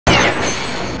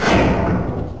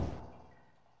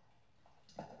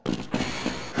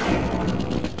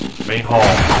Main hall.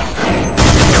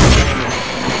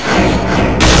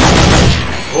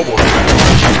 Oh boy.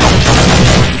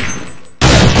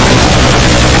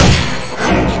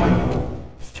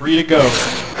 3 to go.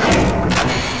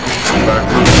 Back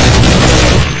room.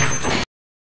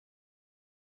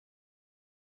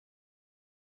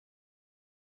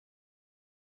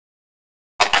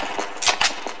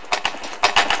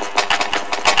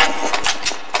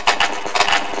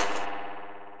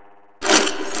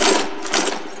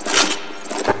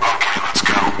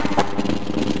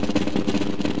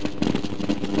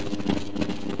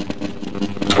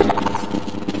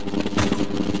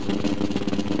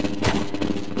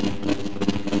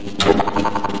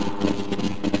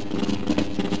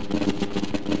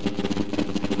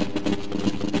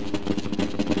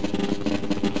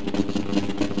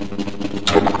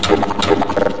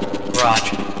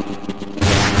 Garage.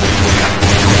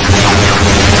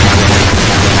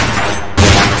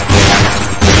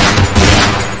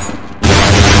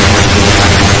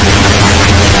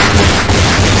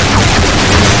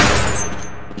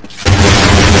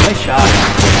 Nice shot.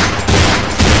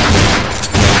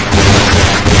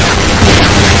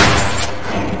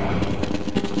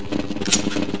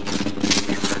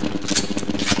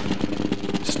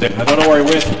 I don't know where he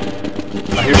went.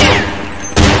 I hear him.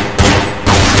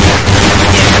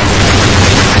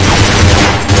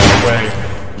 Way.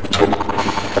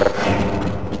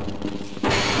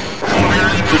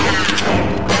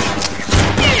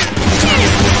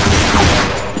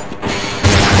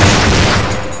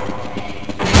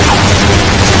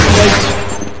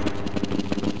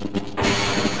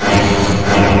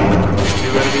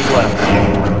 Two enemies left.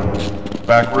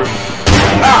 Back room.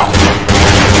 Ow!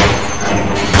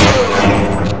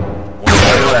 One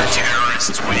guy left.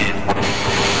 Terrorists win.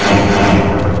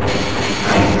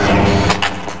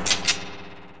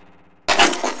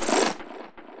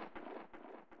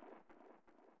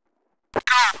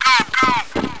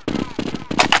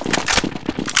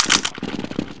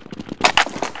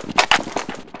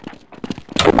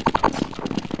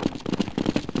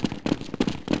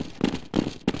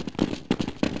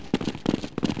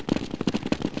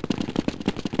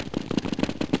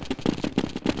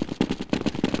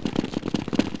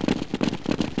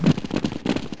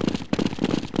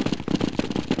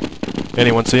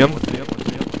 Anyone see him?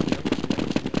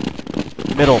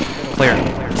 Middle, clear.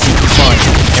 Spawn,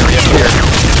 area clear.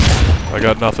 I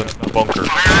got nothing. Bunker.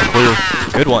 Clear.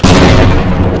 Good one.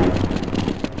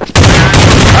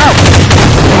 Ow!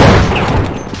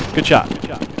 Good shot.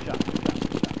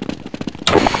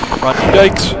 Front.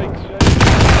 Yikes.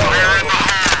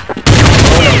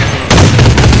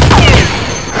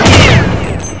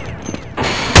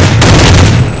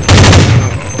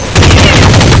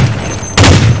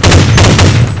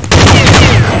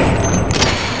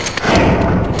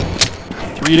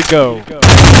 Three to go.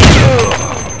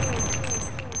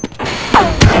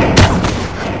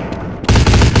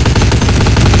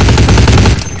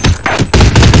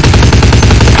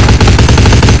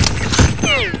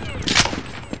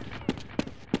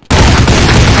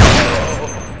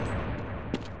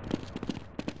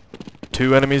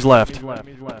 Two enemies left.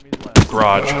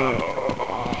 Garage.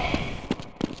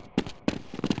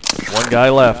 One guy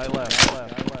left.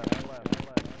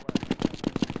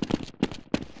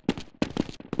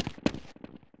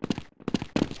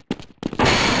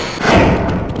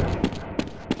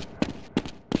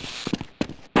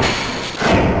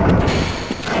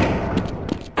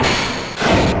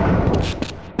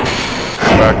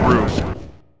 Back room.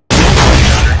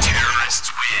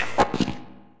 Terrorists win.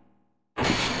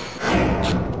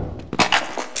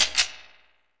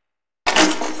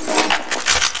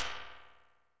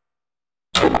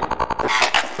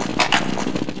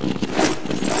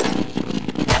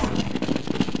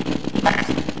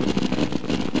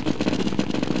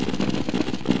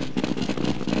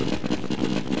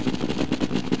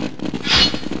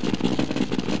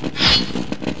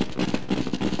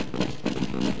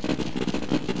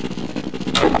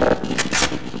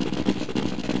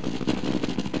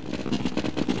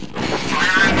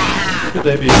 Could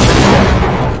they be?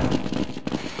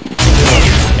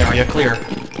 Area clear.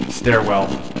 Stairwell.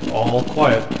 All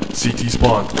quiet. CT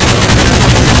spawned.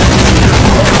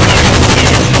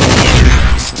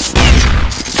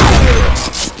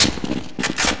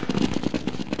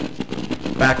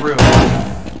 Back room.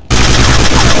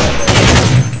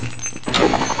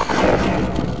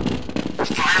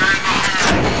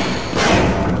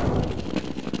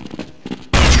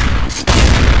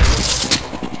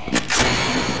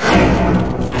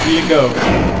 Here you go.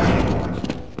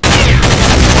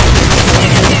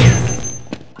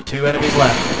 Two enemies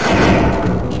left.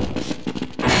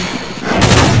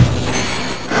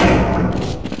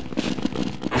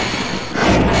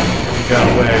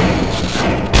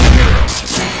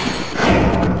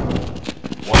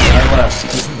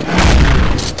 west.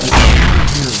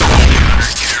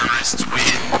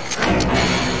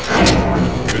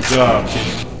 Good job,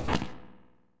 team.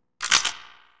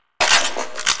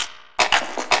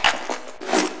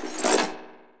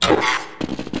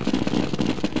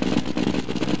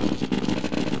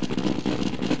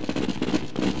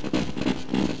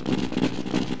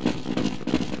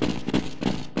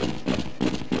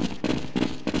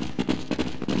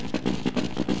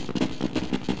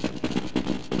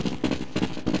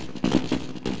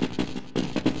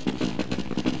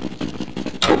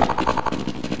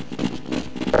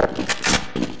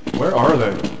 Where are they?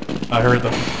 I heard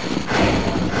them.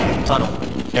 Tunnel.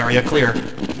 Area clear.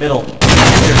 Middle.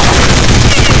 Clear.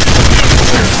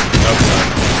 Outside.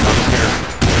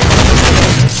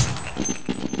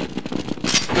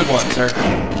 Good one, sir.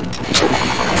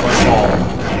 West hall.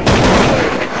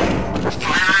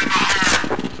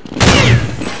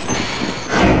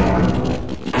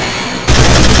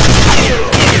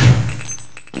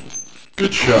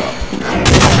 Good shot.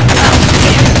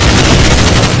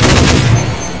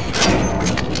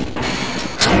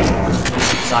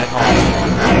 Side hall.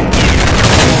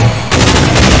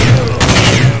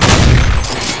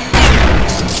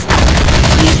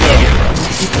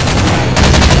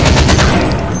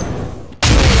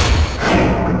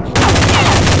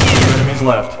 Two enemies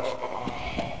left.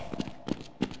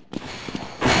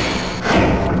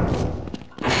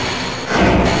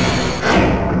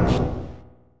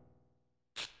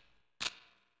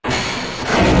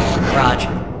 Raj.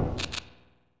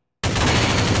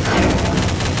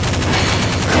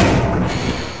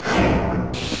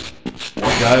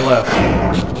 One guy left.